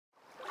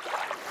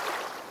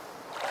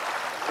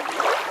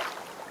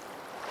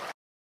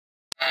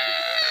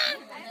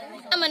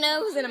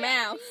nose in a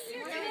mouth.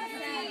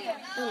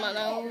 In my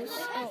nose.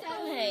 Oh,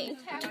 hey.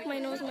 I took my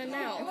nose in my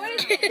mouth.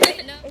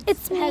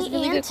 It's me, has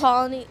really good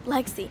quality.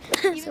 Lexi.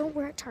 So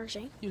we're at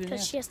Target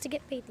because she has to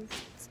get bathing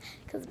suits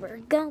because we're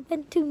going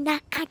to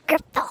Niagara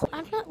Falls.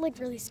 I'm not like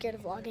really scared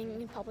of vlogging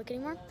in public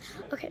anymore.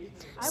 Okay,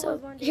 so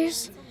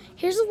here's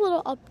a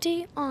little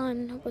update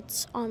on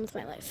what's on with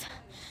my life.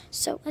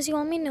 So as you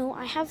all may know,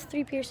 I have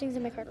 3 piercings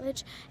in my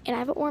cartilage, and I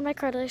haven't worn my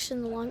cartilage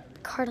in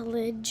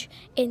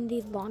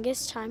the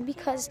longest time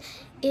because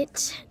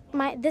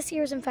this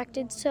ear is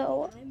infected.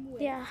 So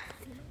yeah,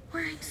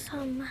 wearing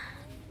some.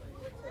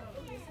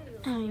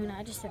 I don't even know,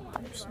 I just didn't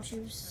want some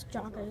shoes,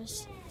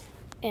 joggers,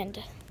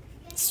 and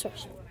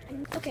sweatshirt.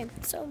 Okay,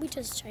 so we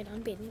just tried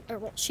on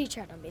she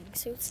tried on bathing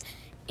suits,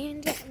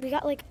 and yeah, we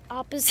got like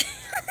opposite.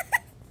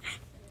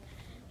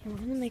 We're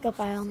in the makeup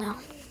aisle now.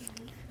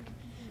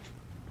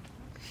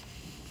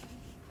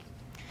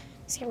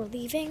 So yeah, we're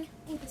leaving.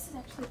 Oh, this is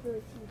actually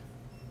really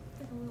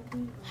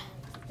cute.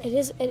 It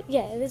is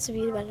a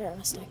beauty blender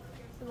mistake.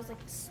 It was like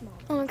small.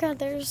 Oh my god,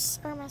 there's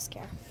our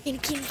mascara. I'm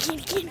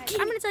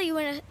gonna tell you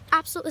an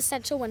absolute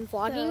essential when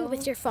vlogging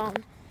with your phone.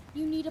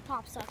 You need a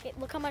pop socket.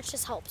 Look how much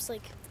this helps.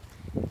 Like,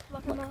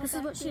 look, this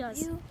is what she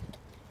does.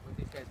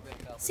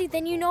 See,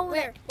 then you know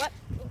where. What?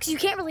 Because you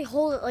can't really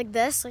hold it like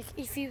this. Like,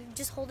 if you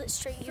just hold it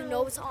straight, you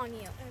know it's on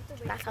you.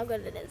 That's how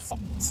good it is.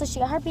 So she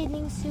got her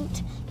bathing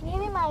suit. Can you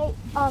give me my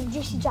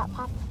juicy drop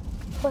pop?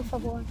 Por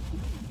favor.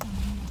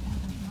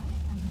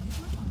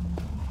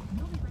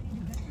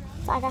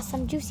 So I got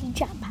some juicy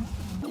drop pop.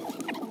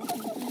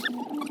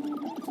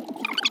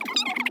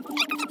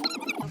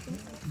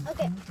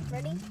 Okay,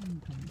 ready?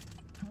 I'm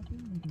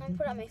gonna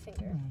put it on my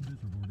finger.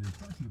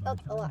 Oh,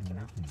 a lot came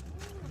out.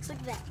 Looks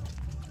like that.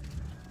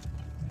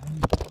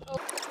 Oh.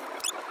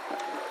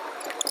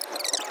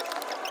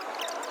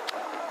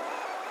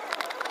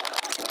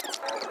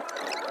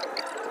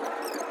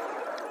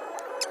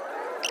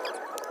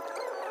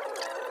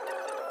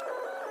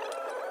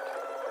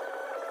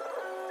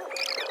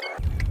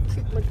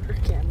 Look at her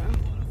camera.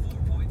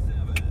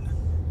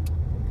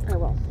 Oh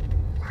well,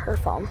 her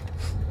phone.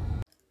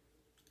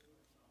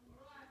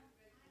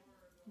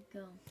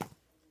 Go.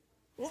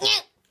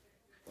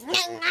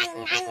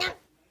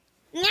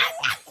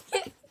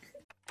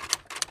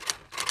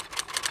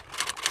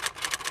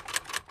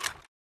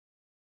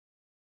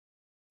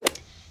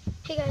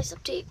 Hey guys,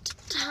 update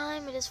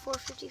time. It is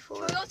 4:54.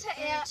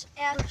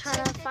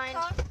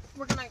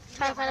 We're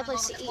trying to find a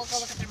place to eat.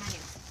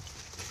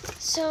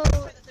 So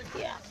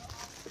yeah,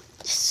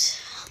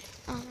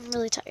 I'm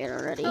really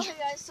tired already. Okay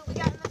guys, so we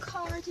got in the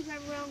car to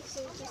drive around because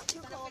it was just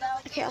too cold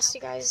out. Okay, I'll see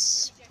you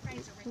guys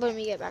when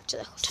we get back to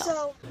the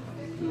hotel.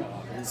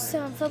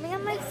 So I'm filming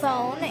on my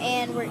phone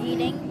and we're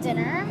eating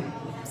dinner.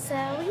 So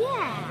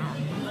yeah,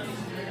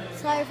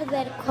 sorry for the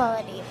bad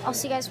quality. I'll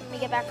see you guys when we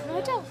get back from the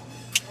hotel.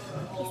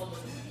 Peace.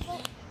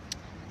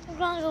 I'm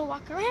gonna go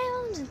walk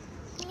around.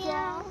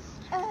 Yeah.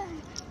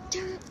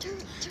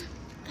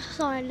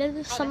 So I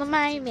did some of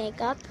my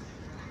makeup.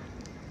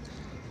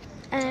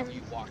 I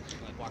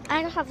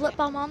have lip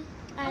balm on.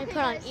 I put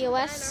on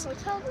EOS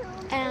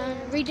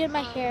and redid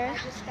my hair.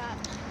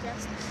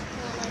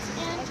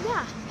 And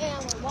yeah.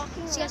 And we're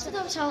walking So you guys at the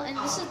hotel, and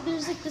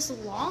there's like this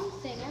long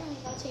thing. I don't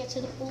even know to get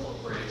to the pool.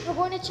 We're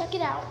going to check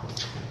it out,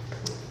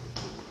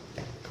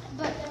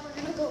 but then we're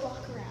gonna go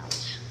walk around.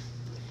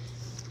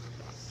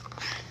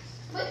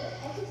 What the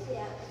heck is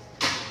that?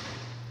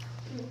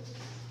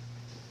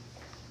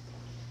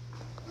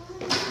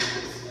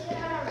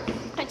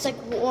 It's like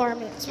warm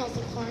and it smells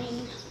like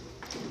chlorine.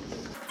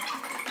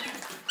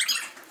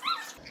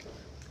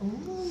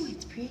 Oh,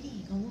 it's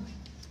pretty. Oh.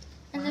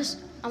 And there's,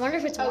 I wonder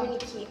if it's warm. We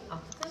need key.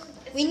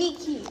 We need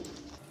key.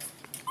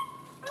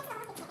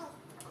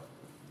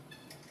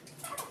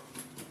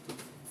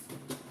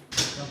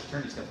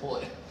 Turn, just gonna pull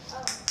it.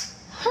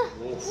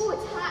 Ooh, it's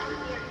hot in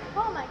here.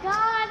 Oh my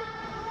god.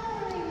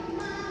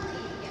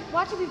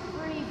 Watch it be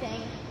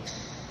breathing.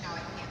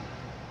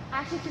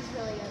 Actually, it's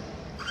really good.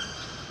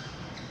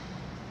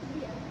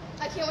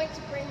 I can't wait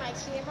to bring my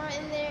camera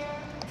in there.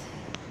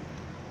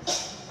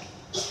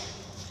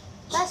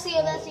 Bless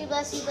you, bless you,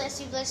 bless you, bless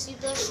you, bless you,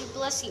 bless you,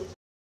 bless you.